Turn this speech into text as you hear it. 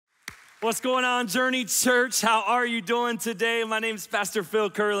What's going on, Journey Church? How are you doing today? My name is Pastor Phil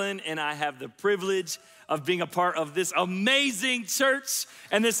Kerlin, and I have the privilege of being a part of this amazing church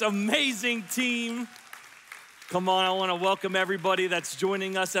and this amazing team. Come on, I want to welcome everybody that's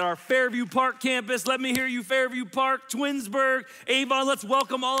joining us at our Fairview Park campus. Let me hear you, Fairview Park, Twinsburg, Avon. Let's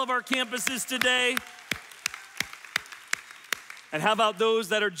welcome all of our campuses today. And how about those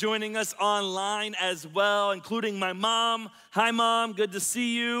that are joining us online as well, including my mom. Hi, Mom, good to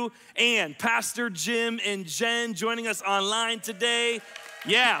see you. And Pastor Jim and Jen joining us online today.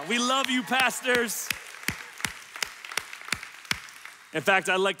 Yeah, we love you, pastors. In fact,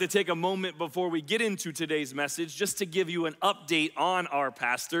 I'd like to take a moment before we get into today's message just to give you an update on our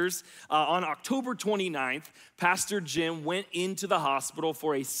pastors. On October 29th, Pastor Jim went into the hospital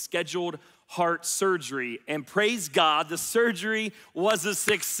for a scheduled heart surgery. And praise God, the surgery was a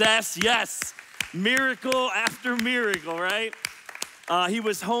success. Yes, miracle after miracle, right? He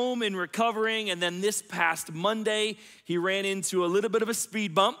was home and recovering, and then this past Monday, he ran into a little bit of a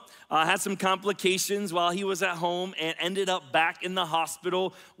speed bump, had some complications while he was at home, and ended up back in the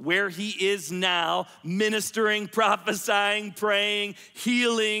hospital where he is now, ministering, prophesying, praying,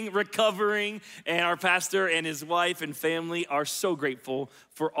 healing, recovering. And our pastor and his wife and family are so grateful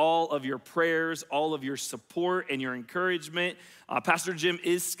for all of your prayers, all of your support, and your encouragement. Pastor Jim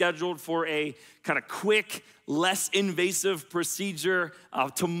is scheduled for a kind of quick, less invasive procedure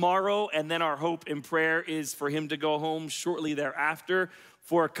tomorrow, and then our hope and prayer is for him to go home shortly thereafter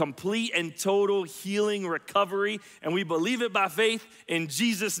for a complete and total healing recovery. And we believe it by faith in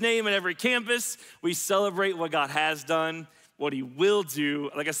Jesus' name. At every campus, we celebrate what God has done, what he will do.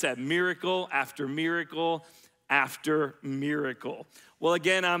 Like I said, miracle after miracle after miracle. Well,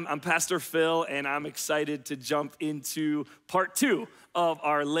 again, I'm Pastor Phil, and I'm excited to jump into part 2 of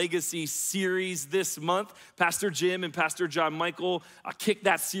our Legacy series this month. Pastor Jim and Pastor John Michael kicked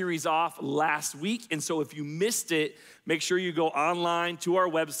that series off last week, and so if you missed it, make sure you go online to our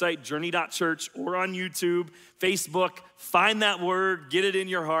website, journey.church, or on YouTube, Facebook, find that word, get it in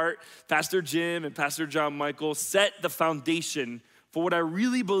your heart. Pastor Jim and Pastor John Michael set the foundation for what I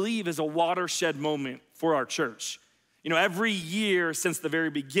really believe is a watershed moment for our church. You know, every year since the very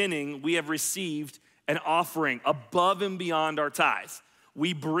beginning, we have received an offering above and beyond our tithes.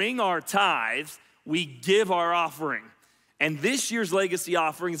 We bring our tithes, we give our offering. And this year's legacy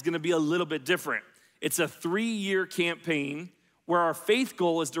offering is gonna be a little bit different. It's a 3-year campaign where our faith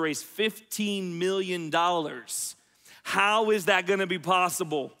goal is to raise $15 million. How is that gonna be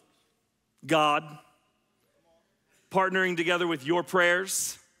possible? God, partnering together with your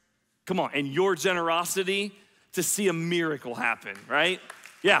prayers, come on, and your generosity to see a miracle happen, right?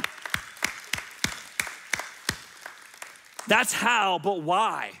 Yeah. That's how, but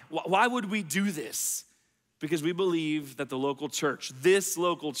why? Why would we do this? Because we believe that the local church, this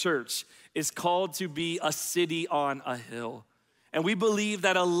local church, is called to be a city on a hill. And we believe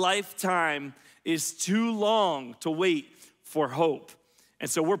that a lifetime is too long to wait for hope. And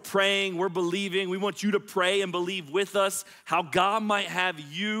so we're praying, we're believing. We want you to pray and believe with us how God might have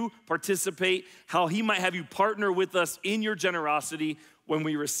you participate, how he might have you partner with us in your generosity when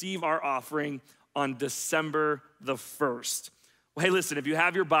we receive our offering on December the 1st. Well, hey, listen, if you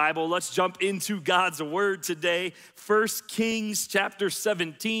have your Bible, let's jump into God's word today. 1 Kings chapter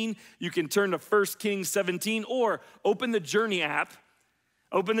 17. You can turn to 1 Kings 17 or open the Journey app.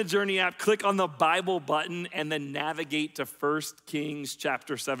 Open the Journey app, click on the Bible button, and then navigate to 1 Kings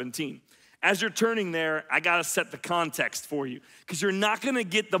chapter 17. As you're turning there, I gotta set the context for you, because you're not gonna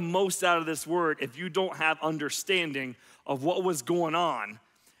get the most out of this word if you don't have understanding of what was going on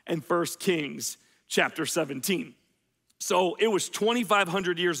in 1 Kings chapter 17. So it was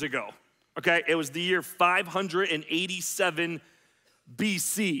 2,500 years ago, okay? It was the year 587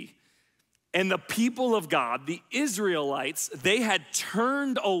 BC. And the people of God, the Israelites, they had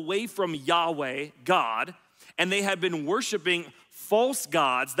turned away from Yahweh, God, and they had been worshiping false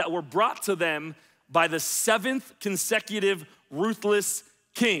gods that were brought to them by the 7th consecutive ruthless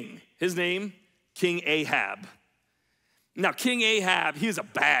king. His name, King Ahab. Now, King Ahab, he was a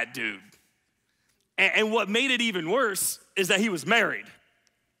bad dude. And what made it even worse is that he was married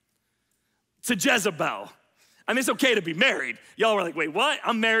to Jezebel. I mean, it's okay to be married. Y'all were like, wait, what?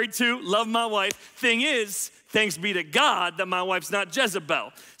 I'm married too, love my wife. Thing is, thanks be to God that my wife's not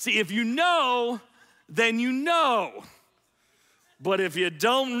Jezebel. See, if you know, then you know. But if you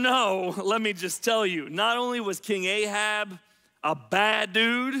don't know, let me just tell you, not only was King Ahab a bad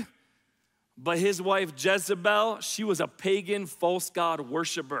dude, but his wife Jezebel, she was a pagan false god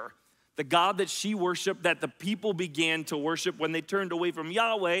worshiper. The God that she worshiped, that the people began to worship when they turned away from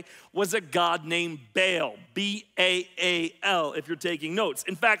Yahweh, was a God named Baal, B-A-A-L, if you're taking notes.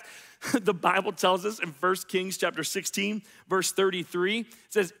 In fact, the Bible tells us in 1 Kings chapter 16, verse 33, it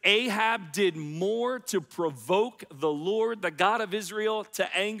says, Ahab did more to provoke the Lord, the God of Israel,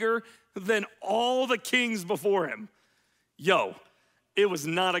 to anger than all the kings before him. Yo, it was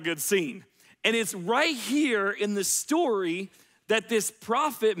not a good scene. And it's right here in the story that this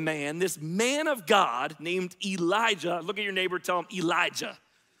prophet man, this man of God named Elijah, look at your neighbor, tell him Elijah.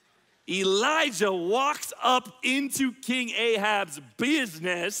 Elijah walks up into King Ahab's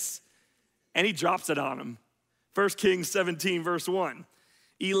business and he drops it on him. 1 Kings 17, verse 1.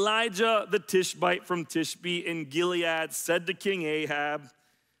 Elijah the Tishbite from Tishbe in Gilead said to King Ahab,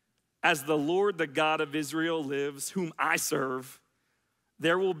 as the Lord, the God of Israel lives, whom I serve,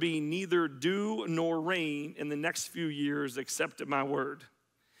 there will be neither dew nor rain in the next few years except at my word.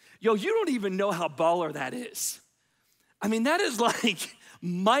 Yo, you don't even know how baller that is. I mean, that is like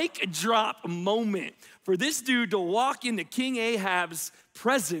mic drop moment for this dude to walk into King Ahab's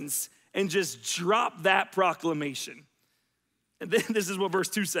presence and just drop that proclamation. And then this is what verse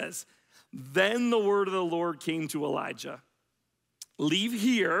 2 says. Then the word of the Lord came to Elijah. Leave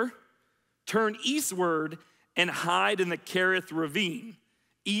here, turn eastward, and hide in the Kerith ravine,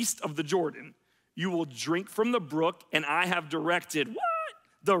 east of the Jordan. You will drink from the brook, and I have directed, what?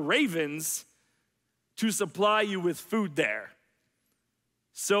 The ravens to supply you with food there.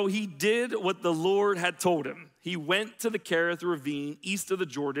 So he did what the Lord had told him. He went to the Kerith ravine, east of the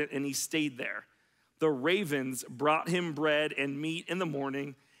Jordan, and he stayed there. The ravens brought him bread and meat in the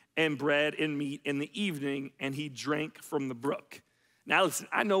morning, and bread and meat in the evening, and he drank from the brook. Now listen,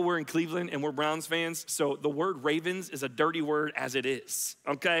 I know we're in Cleveland and we're Browns fans, so the word ravens is a dirty word as it is,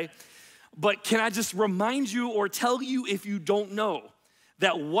 okay? But can I just remind you or tell you if you don't know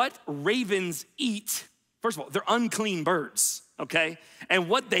that what ravens eat, first of all, they're unclean birds, okay? And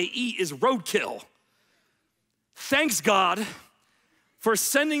what they eat is roadkill. Thanks God for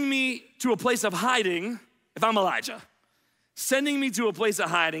sending me to a place of hiding, if I'm Elijah, sending me to a place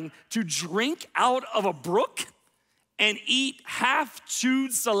of hiding to drink out of a brook and eat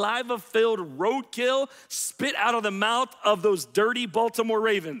half-chewed, saliva-filled roadkill spit out of the mouth of those dirty Baltimore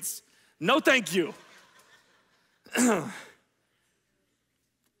Ravens. No, thank you.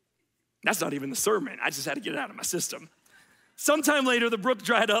 That's not even the sermon. I just had to get it out of my system. Sometime later, the brook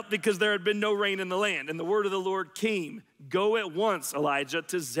dried up because there had been no rain in the land, and the word of the Lord came. Go at once, Elijah,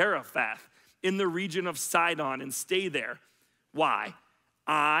 to Zarephath in the region of Sidon and stay there. Why?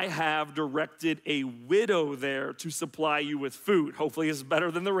 I have directed a widow there to supply you with food. Hopefully it's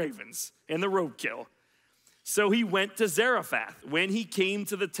better than the ravens and the roadkill. So he went to Zarephath. When he came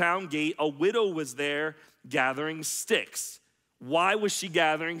to the town gate, a widow was there gathering sticks. Why was she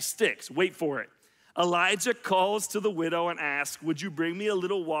gathering sticks? Wait for it. Elijah calls to the widow and asks, would you bring me a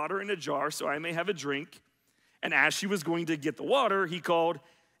little water in a jar so I may have a drink? And as she was going to get the water, he called,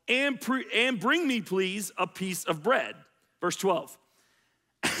 and bring me, please, a piece of bread. Verse 12.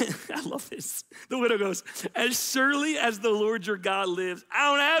 I love this. The widow goes, as surely as the Lord your God lives, I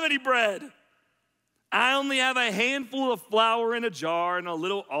don't have any bread. I only have a handful of flour in a jar and a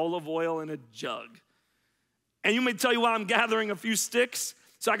little olive oil in a jug. And you may tell you why I'm gathering a few sticks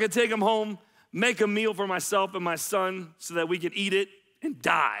so I can take them home, make a meal for myself and my son so that we can eat it and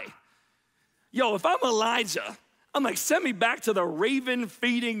die. Yo, if I'm Elijah, I'm like, send me back to the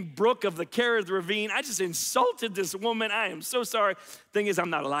raven-feeding brook of the Kerith ravine. I just insulted this woman. I am so sorry. Thing is, I'm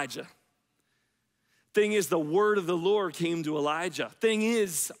not Elijah. Thing is, the word of the Lord came to Elijah. Thing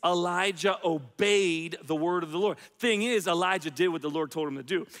is, Elijah obeyed the word of the Lord. Thing is, Elijah did what the Lord told him to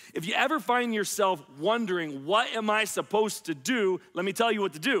do. If you ever find yourself wondering, what am I supposed to do? Let me tell you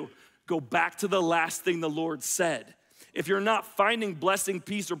what to do. Go back to the last thing the Lord said. If you're not finding blessing,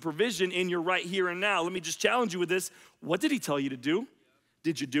 peace, or provision in your right here and now, let me just challenge you with this. What did he tell you to do?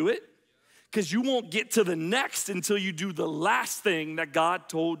 Did you do it? Because you won't get to the next until you do the last thing that God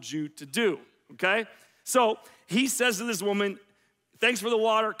told you to do, okay? So he says to this woman, thanks for the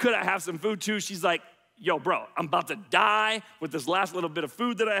water. Could I have some food too? She's like, yo, bro, I'm about to die with this last little bit of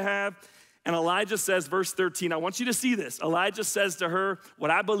food that I have. And Elijah says, verse 13, I want you to see this. Elijah says to her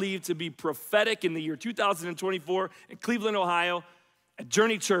what I believe to be prophetic in the year 2024 in Cleveland, Ohio, at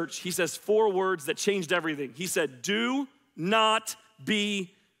Journey Church. He says 4 words that changed everything. He said, do not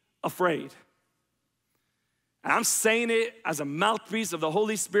be afraid. And I'm saying it as a mouthpiece of the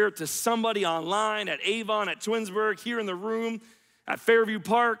Holy Spirit to somebody online, at Avon, at Twinsburg, here in the room, at Fairview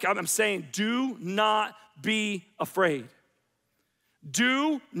Park. I'm saying, do not be afraid.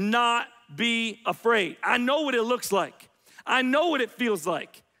 Do not be afraid. I know what it looks like. I know what it feels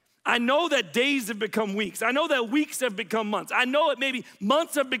like. I know that days have become weeks. I know that weeks have become months. I know it maybe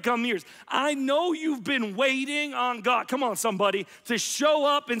months have become years. I know you've been waiting on God, come on somebody, to show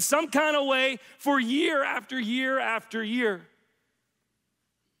up in some kind of way for year after year after year.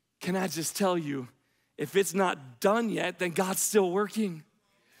 Can I just tell you, if it's not done yet, then God's still working.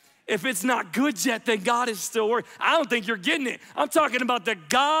 If it's not good yet, then God is still working. I don't think you're getting it. I'm talking about the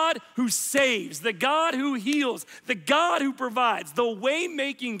God who saves, the God who heals, the God who provides, the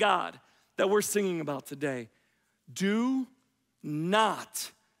way-making God that we're singing about today. Do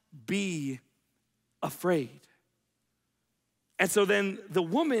not be afraid. And so then the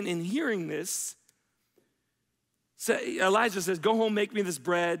woman, in hearing this, Elijah says, go home, make me this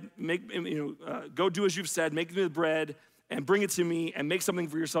bread, go do as you've said, make me the bread, and bring it to me, and make something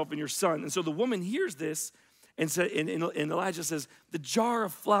for yourself and your son. And so the woman hears this, and Elijah says, the jar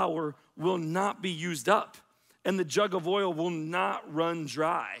of flour will not be used up, and the jug of oil will not run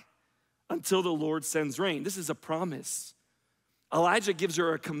dry until the Lord sends rain. This is a promise. Elijah gives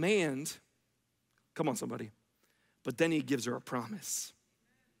her a command. Come on, somebody. But then he gives her a promise.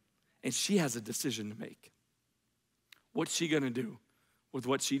 And she has a decision to make. What's she gonna do with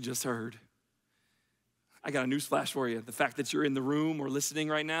what she just heard? I got a news flash for you. The fact that you're in the room or listening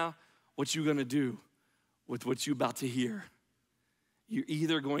right now, what you gonna do with what you're about to hear? You're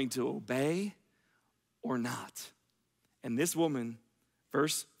either going to obey or not. And this woman,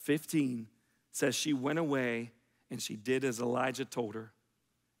 verse 15, says she went away and she did as Elijah told her.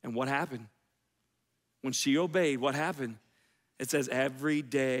 And what happened? When she obeyed, what happened? It says every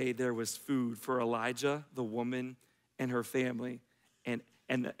day there was food for Elijah, the woman, and her family. And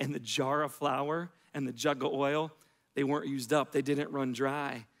the jar of flour and the jug of oil, they weren't used up. They didn't run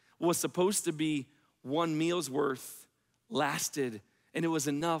dry. What was supposed to be one meal's worth lasted, and it was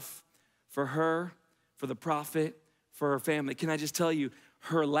enough for her, for the prophet, for her family. Can I just tell you,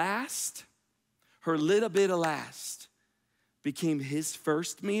 her little bit of last became his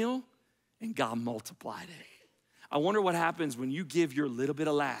first meal, and God multiplied it. I wonder what happens when you give your little bit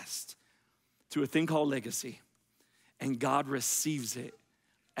of last to a thing called legacy, and God receives it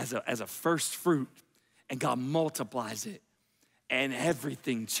as a first fruit, and God multiplies it, and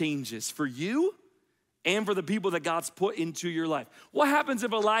everything changes for you and for the people that God's put into your life. What happens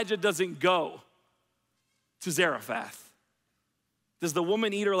if Elijah doesn't go to Zarephath? Does the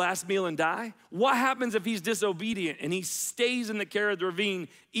woman eat her last meal and die? What happens if he's disobedient and he stays in the Kerlin ravine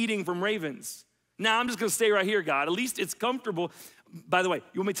eating from ravens? Now, I'm just gonna stay right here, God. At least it's comfortable. By the way,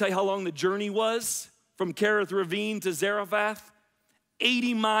 you want me to tell you how long the journey was from Kerlin ravine to Zarephath?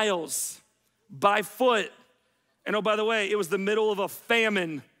 80 miles by foot. And oh, by the way, it was the middle of a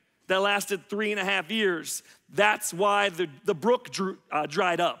famine that lasted 3.5 years. That's why the brook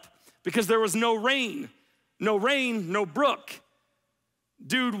dried up, because there was no rain. No rain, no brook.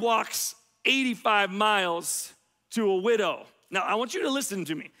 Dude walks 85 miles to a widow. Now, I want you to listen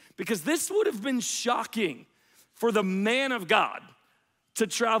to me, because this would have been shocking for the man of God to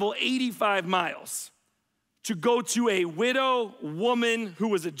travel 85 miles to go to a widow woman who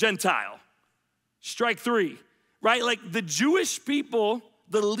was a Gentile. Strike three, right? Like the Jewish people,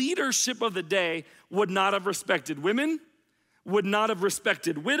 the leadership of the day would not have respected women, would not have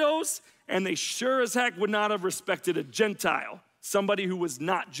respected widows, and they sure as heck would not have respected a Gentile, somebody who was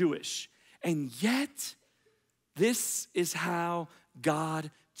not Jewish. And yet, this is how God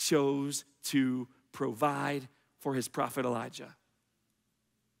chose to provide for his prophet Elijah.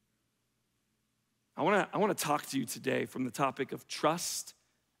 I wanna talk to you today from the topic of trust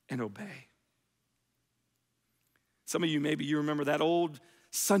and obey. Some of you, maybe you remember that old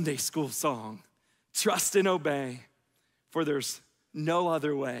Sunday school song, trust and obey, for there's no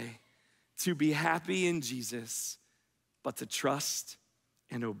other way to be happy in Jesus but to trust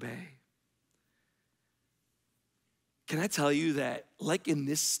and obey. Can I tell you that, like in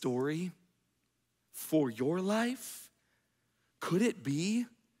this story, for your life, could it be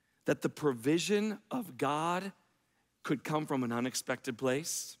that the provision of God could come from an unexpected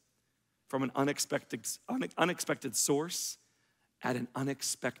place, from an unexpected source, at an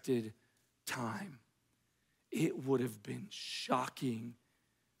unexpected time? It would have been shocking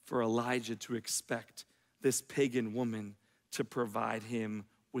for Elijah to expect this pagan woman to provide him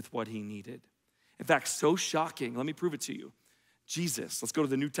with what he needed. In fact, so shocking, let me prove it to you. Jesus, let's go to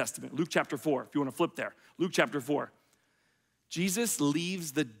the New Testament, Luke chapter 4, if you wanna flip there. Luke chapter 4. Jesus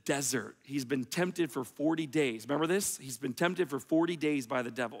leaves the desert. He's been tempted for 40 days. Remember this? He's been tempted for 40 days by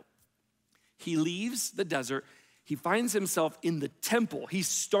the devil. He leaves the desert. he finds himself in the temple. He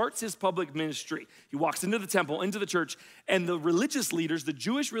starts his public ministry. He walks into the temple, into the church, and the religious leaders, the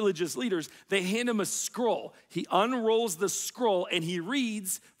Jewish religious leaders, they hand him a scroll. He unrolls the scroll and he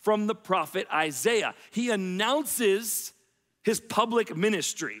reads from the prophet Isaiah. He announces his public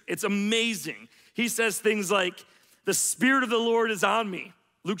ministry. It's amazing. He says things like, the Spirit of the Lord is on me,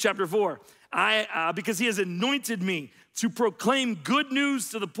 Luke chapter 4, because he has anointed me to proclaim good news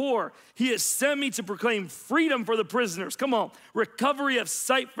to the poor. He has sent me to proclaim freedom for the prisoners. Come on, recovery of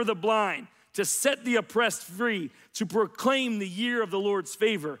sight for the blind, to set the oppressed free, to proclaim the year of the Lord's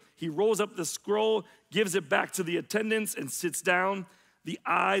favor. He rolls up the scroll, gives it back to the attendants, and sits down. The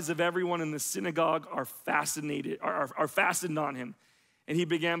eyes of everyone in the synagogue are fastened on him. And he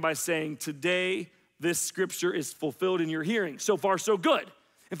began by saying, today this scripture is fulfilled in your hearing. So far, so good.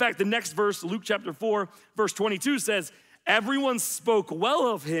 In fact, the next verse, Luke chapter 4, verse 22 says, everyone spoke well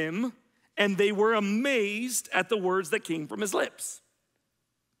of him, and they were amazed at the words that came from his lips.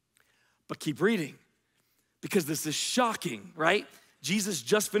 But keep reading, because this is shocking, right? Jesus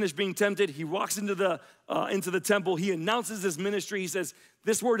just finished being tempted. He walks into the temple. He announces his ministry. He says,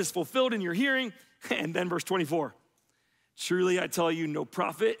 this word is fulfilled in your hearing. And then verse 24, truly I tell you, no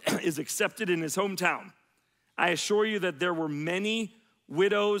prophet is accepted in his hometown. I assure you that there were many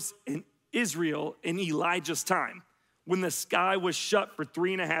widows in Israel in Elijah's time, when the sky was shut for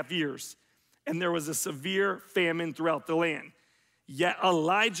 3.5 years, and there was a severe famine throughout the land. Yet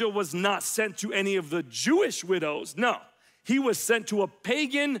Elijah was not sent to any of the Jewish widows. No, he was sent to a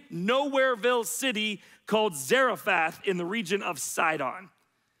pagan Nowhereville city called Zarephath in the region of Sidon.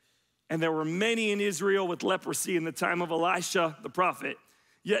 And there were many in Israel with leprosy in the time of Elisha the prophet,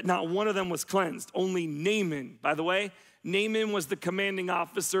 yet not one of them was cleansed. Only Naaman, by the way, Naaman was the commanding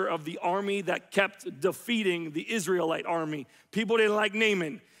officer of the army that kept defeating the Israelite army. People didn't like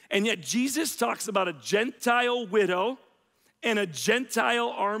Naaman. And yet Jesus talks about a Gentile widow and a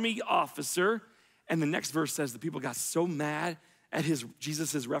Gentile army officer. And the next verse says the people got so mad at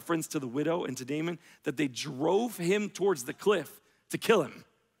Jesus' reference to the widow and to Naaman that they drove him towards the cliff to kill him.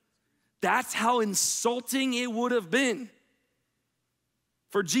 That's how insulting it would have been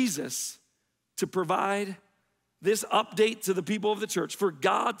for Jesus to provide this update to the people of the church, for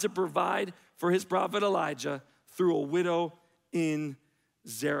God to provide for his prophet Elijah through a widow in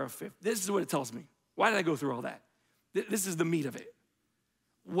Zarephath. This is what it tells me. Why did I go through all that? This is the meat of it.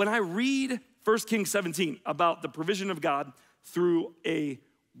 When I read 1 Kings 17 about the provision of God through a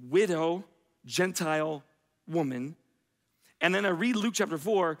widow, Gentile woman, and then I read Luke chapter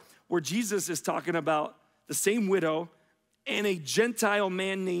 4, where Jesus is talking about the same widow and a Gentile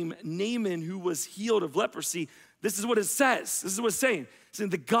man named Naaman who was healed of leprosy. This is what it says. This is what it's saying. It's saying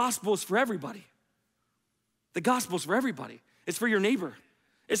the gospel is for everybody. The gospel is for everybody. It's for your neighbor.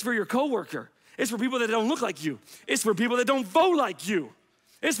 It's for your coworker. It's for people that don't look like you. It's for people that don't vote like you.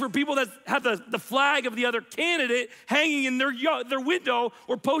 It's for people that have the flag of the other candidate hanging in their window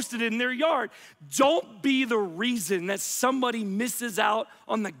or posted in their yard. Don't be the reason that somebody misses out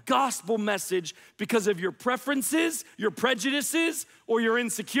on the gospel message because of your preferences, your prejudices, or your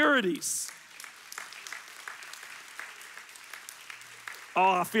insecurities.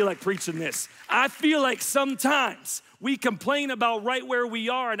 Oh, I feel like preaching this. I feel like sometimes we complain about right where we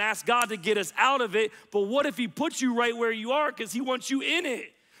are and ask God to get us out of it, but what if he puts you right where you are because he wants you in it?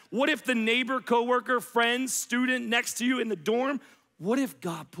 What if the neighbor, coworker, friend, student next to you in the dorm, what if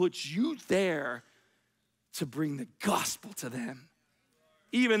God puts you there to bring the gospel to them?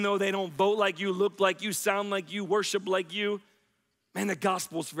 Even though they don't vote like you, look like you, sound like you, worship like you, man, the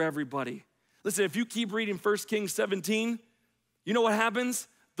gospel's for everybody. Listen, if you keep reading 1 Kings 17, you know what happens?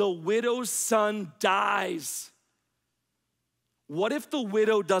 The widow's son dies. What if the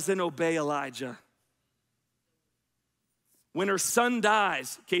widow doesn't obey Elijah? When her son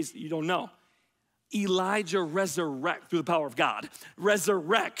dies, in case you don't know, Elijah resurrects, through the power of God,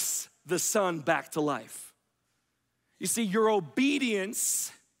 resurrects the son back to life. You see, your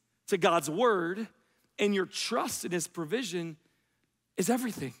obedience to God's word and your trust in his provision is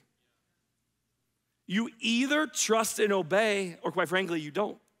everything. You either trust and obey, or quite frankly, you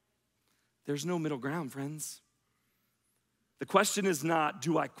don't. There's no middle ground, friends. The question is not,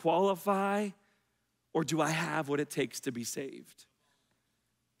 do I qualify or do I have what it takes to be saved?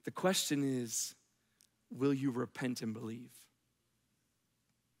 The question is, will you repent and believe?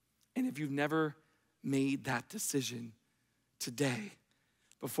 And if you've never made that decision today,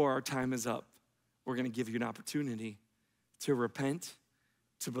 before our time is up, we're gonna give you an opportunity to repent,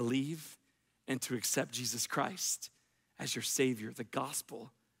 to believe, and to accept Jesus Christ as your Savior. The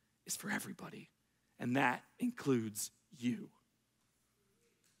gospel is for everybody, and that includes you.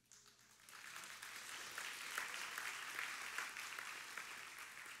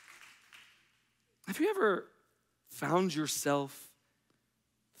 Have you ever found yourself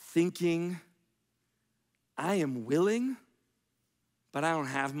thinking, I am willing, but I don't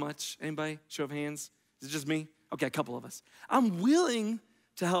have much? Anybody? Show of hands. Is it just me? Okay, a couple of us. I'm willing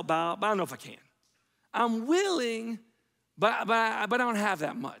to help out, but I don't know if I can. I'm willing, but I don't have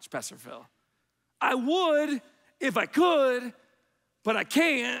that much, Pastor Phil. I would if I could, but I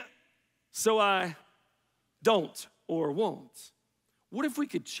can't, so I don't or won't. What if we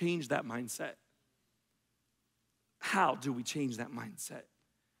could change that mindset? How do we change that mindset?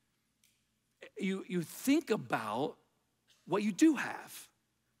 You think about what you do have.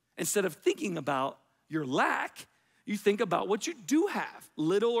 Instead of thinking about your lack, you think about what you do have,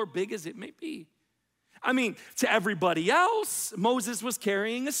 little or big as it may be. I mean, to everybody else, Moses was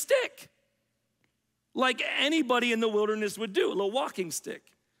carrying a stick, like anybody in the wilderness would do, a little walking stick.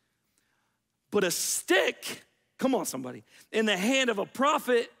 But a stick, come on somebody, in the hand of a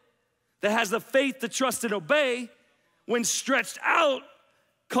prophet that has the faith to trust and obey, when stretched out,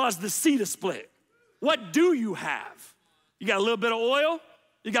 caused the sea to split. What do you have? You got a little bit of oil?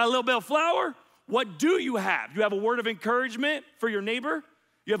 You got a little bit of flour? What do you have? You have a word of encouragement for your neighbor?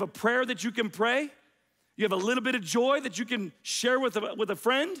 You have a prayer that you can pray? You have a little bit of joy that you can share with a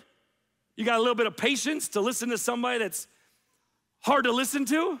friend? You got a little bit of patience to listen to somebody that's hard to listen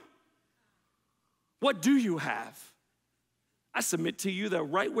to? What do you have? I submit to you that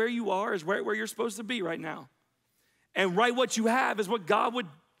right where you are is right where you're supposed to be right now. And right what you have is what God would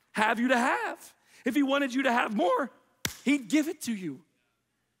have you to have. If he wanted you to have more, he'd give it to you.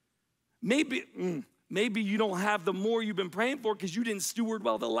 Maybe you don't have the more you've been praying for because you didn't steward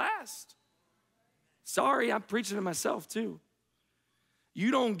well the last. Sorry, I'm preaching to myself too.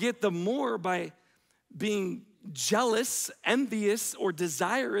 You don't get the more by being jealous, envious, or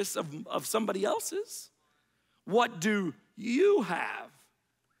desirous of somebody else's. What do you have?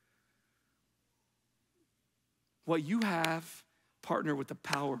 What you have, partner with the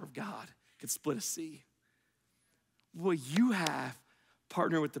power of God, could split a sea. What you have,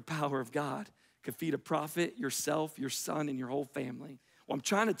 partner with the power of God, could feed a prophet, yourself, your son, and your whole family. What I'm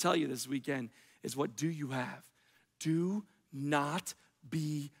trying to tell you this weekend is, what do you have? Do not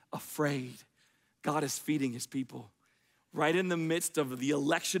be afraid. God is feeding his people. Right in the midst of the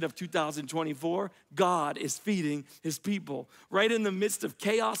election of 2024, God is feeding his people. Right in the midst of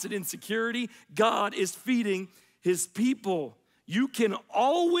chaos and insecurity, God is feeding his people. You can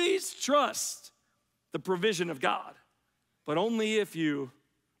always trust the provision of God, but only if you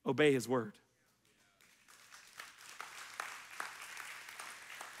obey his word.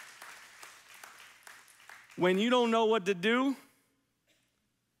 When you don't know what to do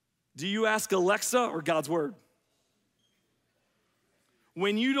you ask Alexa or God's word?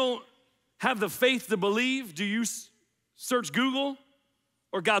 When you don't have the faith to believe, do you search Google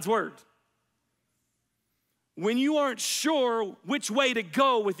or God's word? When you aren't sure which way to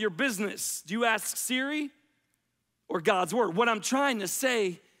go with your business, do you ask Siri or God's word? What I'm trying to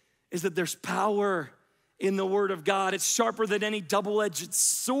say is that there's power in the word of God. It's sharper than any double-edged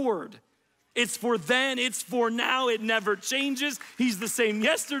sword. It's for then, it's for now, it never changes. He's the same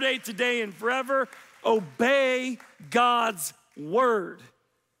yesterday, today, and forever. Obey God's word.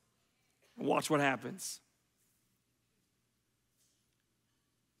 Watch what happens.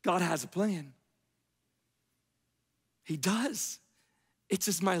 God has a plan. He does. It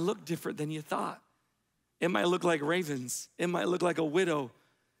just might look different than you thought. It might look like ravens. It might look like a widow.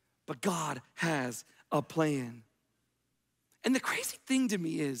 But God has a plan. And the crazy thing to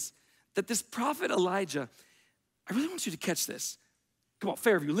me is that this prophet Elijah, I really want you to catch this. Come on,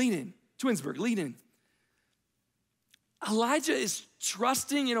 Fairview, lean in. Twinsburg, lean in. Elijah is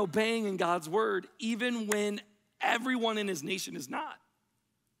trusting and obeying in God's word even when everyone in his nation is not.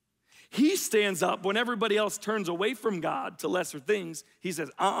 He stands up when everybody else turns away from God to lesser things. He says,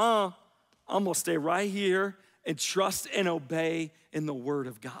 I'm gonna stay right here and trust and obey in the word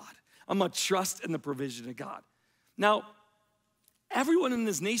of God. I'm gonna trust in the provision of God. Now, everyone in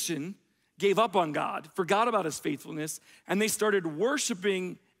this nation gave up on God, forgot about his faithfulness, and they started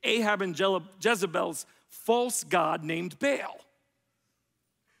worshiping Ahab and Jezebel's false god named Baal.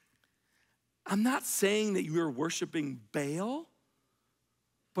 I'm not saying that you are worshiping Baal,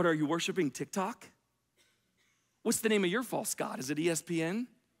 but are you worshiping TikTok? What's the name of your false god? Is it ESPN?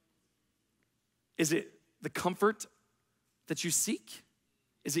 Is it the comfort that you seek?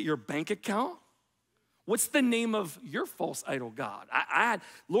 Is it your bank account? What's the name of your false idol god?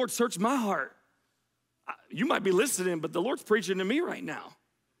 Lord, search my heart. You might be listening, but the Lord's preaching to me right now.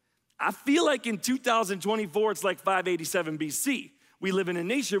 I feel like in 2024, it's like 587 BC. We live in a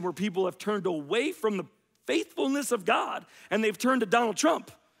nation where people have turned away from the faithfulness of God, and they've turned to Donald Trump.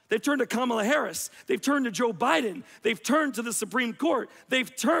 They've turned to Kamala Harris. They've turned to Joe Biden. They've turned to the Supreme Court.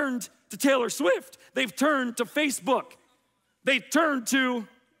 They've turned to Taylor Swift. They've turned to Facebook. They turned to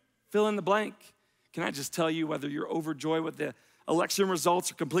fill in the blank. Can I just tell you, whether you're overjoyed with the election results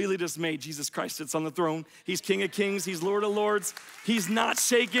or completely dismayed, Jesus Christ sits on the throne. He's King of Kings. He's Lord of Lords. He's not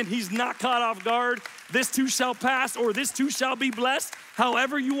shaken. He's not caught off guard. This too shall pass, or this too shall be blessed.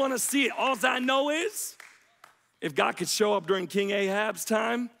 However you want to see it. All I know is, if God could show up during King Ahab's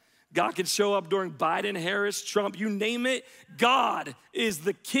time, God could show up during Biden, Harris, Trump, you name it. God is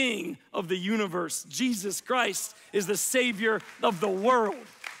the King of the universe. Jesus Christ is the Savior of the world.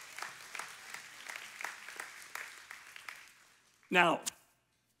 Now,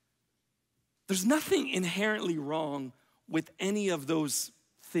 there's nothing inherently wrong with any of those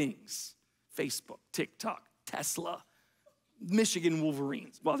things. Facebook, TikTok, Tesla, Michigan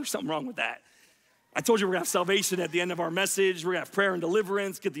Wolverines. Well, there's something wrong with that. I told you we're gonna have salvation at the end of our message. We're gonna have prayer and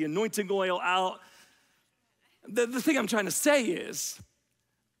deliverance, get the anointing oil out. The thing I'm trying to say is,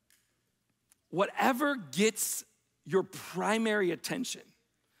 whatever gets your primary attention,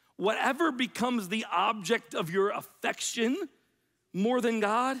 whatever becomes the object of your affection more than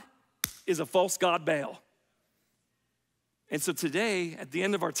God, is a false god Baal. And so today, at the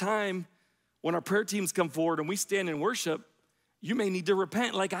end of our time, when our prayer teams come forward and we stand in worship, you may need to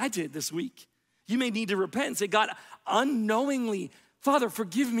repent like I did this week. You may need to repent and say, God, unknowingly, Father,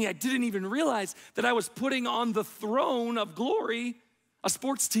 forgive me. I didn't even realize that I was putting on the throne of glory a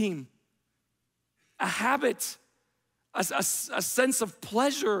sports team, a habit, a sense of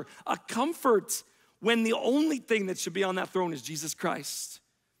pleasure, a comfort, when the only thing that should be on that throne is Jesus Christ.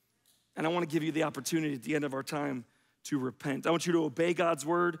 And I want to give you the opportunity at the end of our time to repent. I want you to obey God's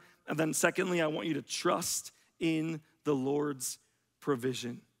word. And then secondly, I want you to trust in the Lord's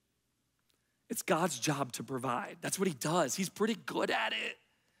provision. It's God's job to provide. That's what he does. He's pretty good at it.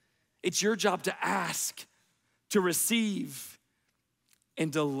 It's your job to ask, to receive,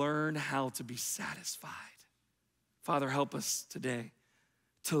 and to learn how to be satisfied. Father, help us today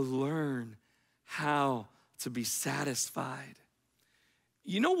to learn how to be satisfied.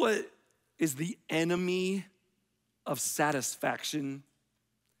 You know what is the enemy of satisfaction?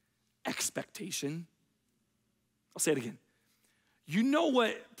 Expectation. I'll say it again. You know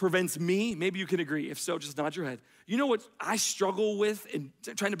what prevents me? Maybe you can agree. If so, just nod your head. You know what I struggle with in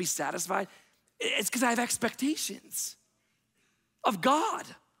trying to be satisfied? It's because I have expectations of God.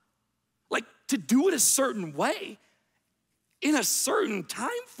 Like to do it a certain way in a certain time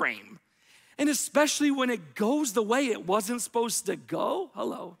frame. And especially when it goes the way it wasn't supposed to go.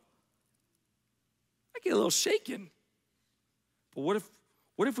 Hello. I get a little shaken. But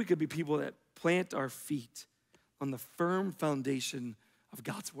what if we could be people that plant our feet on the firm foundation of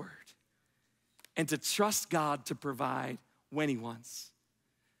God's word and to trust God to provide when he wants,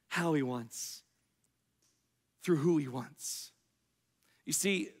 how he wants, through who he wants. You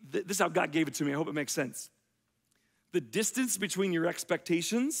see, this is how God gave it to me. I hope it makes sense. The distance between your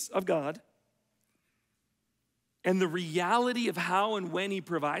expectations of God and the reality of how and when he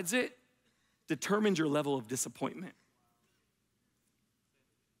provides it determines your level of disappointment.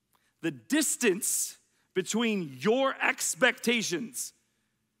 The distance between your expectations,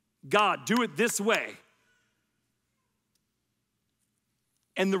 God, do it this way,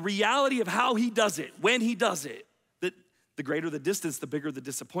 and the reality of how he does it, when he does it, that the greater the distance, the bigger the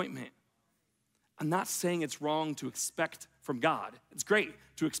disappointment. I'm not saying it's wrong to expect from God. It's great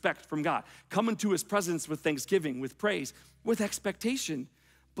to expect from God. Come into his presence with thanksgiving, with praise, with expectation,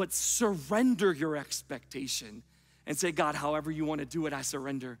 but surrender your expectation and say, God, however you want to do it, I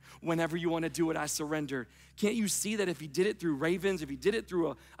surrender. Whenever you want to do it, I surrender. Can't you see that if he did it through ravens, if he did it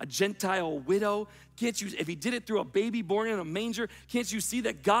through a Gentile widow, if he did it through a baby born in a manger, can't you see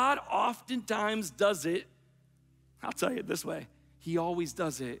that God oftentimes does it? I'll tell you it this way. He always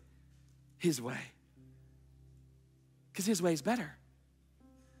does it his way. Because his way is better.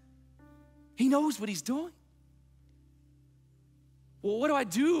 He knows what he's doing. Well, what do I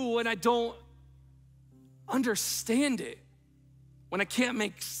do when I don't understand it? When I can't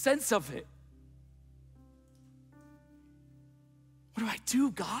make sense of it? What do I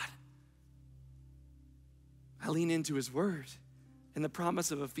do, God? I lean into his word and the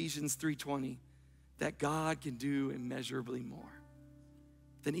promise of Ephesians 3:20 that God can do immeasurably more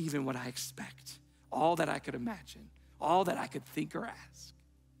than even what I expect, all that I could imagine, all that I could think or ask.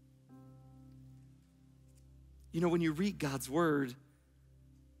 You know, when you read God's word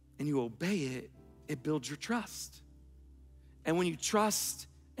and you obey it, it builds your trust. And when you trust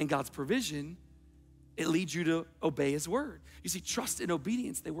in God's provision, it leads you to obey his word. You see, trust and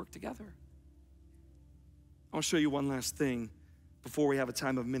obedience, they work together. I'll show you one last thing before we have a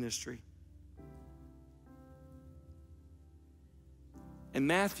time of ministry. In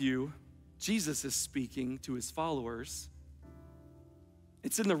Matthew, Jesus is speaking to his followers.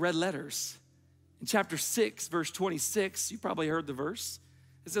 It's in the red letters. In chapter 6, verse 26, you probably heard the verse.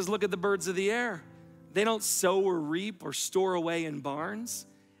 It says, look at the birds of the air. They don't sow or reap or store away in barns,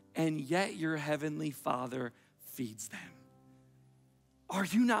 and yet your heavenly Father feeds them. Are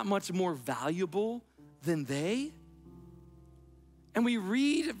you not much more valuable than they? And we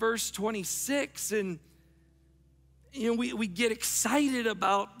read verse 26, and we get excited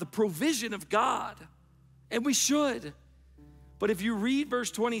about the provision of God, and we should. But if you read verse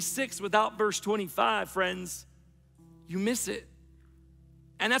 26 without verse 25, friends, you miss it.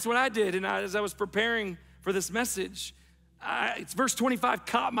 And that's what I did. And as I was preparing for this message, it's verse 25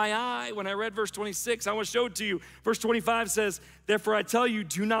 caught my eye when I read verse 26. I want to show it to you. Verse 25 says, therefore I tell you,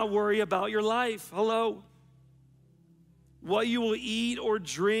 do not worry about your life. Hello. What you will eat or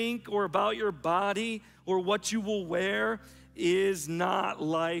drink, or about your body, or what you will wear. Is not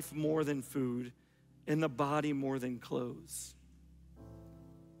life more than food, and the body more than clothes?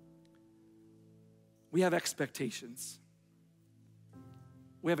 We have expectations.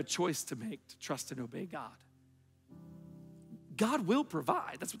 We have a choice to make to trust and obey God. God will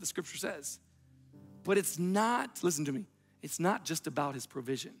provide. That's what the scripture says. But it's not, listen to me, it's not just about his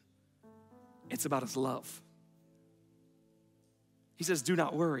provision. It's about his love. He says, do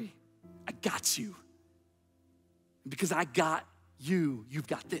not worry. I got you. Because I got you, you've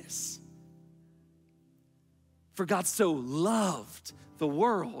got this. For God so loved the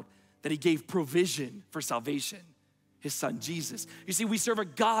world that he gave provision for salvation, his son Jesus. You see, we serve a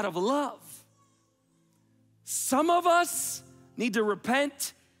God of love. Some of us need to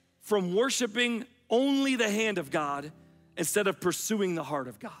repent from worshiping only the hand of God instead of pursuing the heart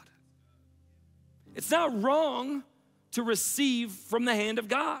of God. It's not wrong to receive from the hand of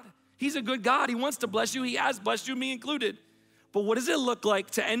God. He's a good God. He wants to bless you. He has blessed you, me included. But what does it look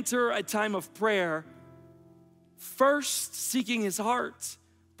like to enter a time of prayer, first seeking his heart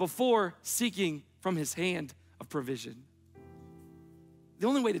before seeking from his hand of provision? The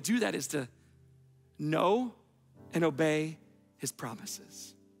only way to do that is to know and obey his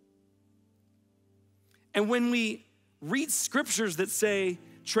promises. And when we read scriptures that say,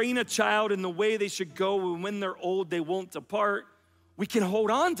 train a child in the way they should go, and when they're old, they won't depart, we can hold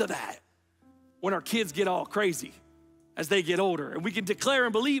on to that when our kids get all crazy as they get older. And we can declare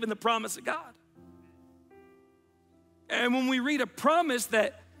and believe in the promise of God. And when we read a promise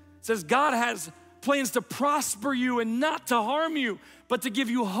that says God has plans to prosper you and not to harm you, but to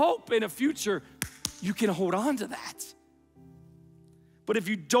give you hope in a future, you can hold on to that. But if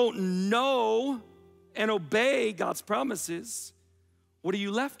you don't know and obey God's promises, what are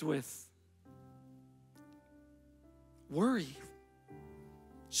you left with? Worry,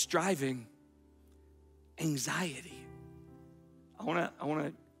 striving, anxiety. I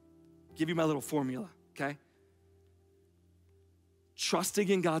wanna give you my little formula, okay? Trusting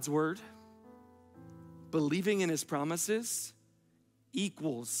in God's word, believing in his promises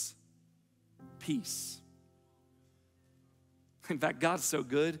equals peace. In fact, God's so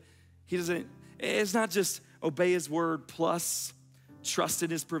good, it's not just obey his word plus trust in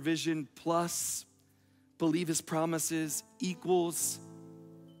his provision plus believe his promises equals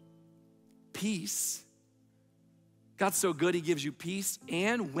peace. God's so good, he gives you peace.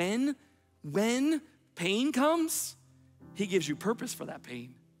 And when pain comes, he gives you purpose for that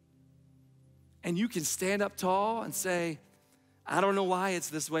pain. And you can stand up tall and say, I don't know why it's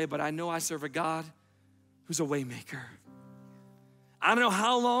this way, but I know I serve a God who's a way maker. I don't know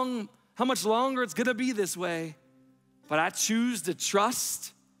how much longer it's gonna be this way, but I choose to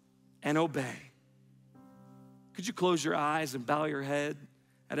trust and obey. Could you close your eyes and bow your head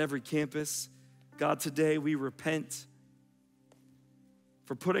at every campus? God, today we repent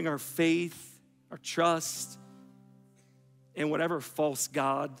for putting our faith, our trust in whatever false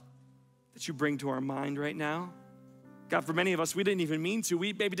God that you bring to our mind right now. God, for many of us, we didn't even mean to.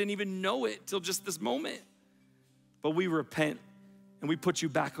 We maybe didn't even know it till just this moment. But we repent and we put you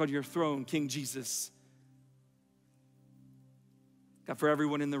back on your throne, King Jesus. God, for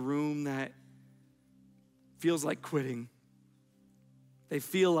everyone in the room that feels like quitting, they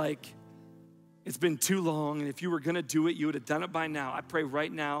feel like it's been too long, and if you were gonna do it, you would have done it by now. I pray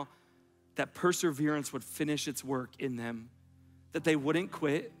right now that perseverance would finish its work in them, that they wouldn't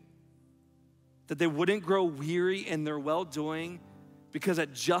quit, that they wouldn't grow weary in their well-doing, because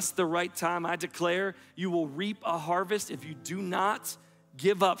at just the right time, I declare you will reap a harvest if you do not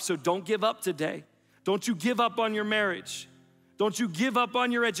give up. So don't give up today. Don't you give up on your marriage. Don't you give up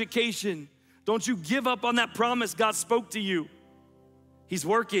on your education. Don't you give up on that promise God spoke to you. He's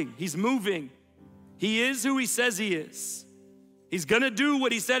working, he's moving. He is who he says he is. He's gonna do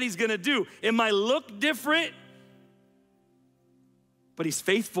what he said he's gonna do. It might look different, but he's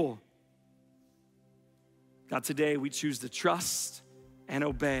faithful. God, today we choose to trust and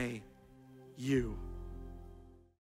obey you.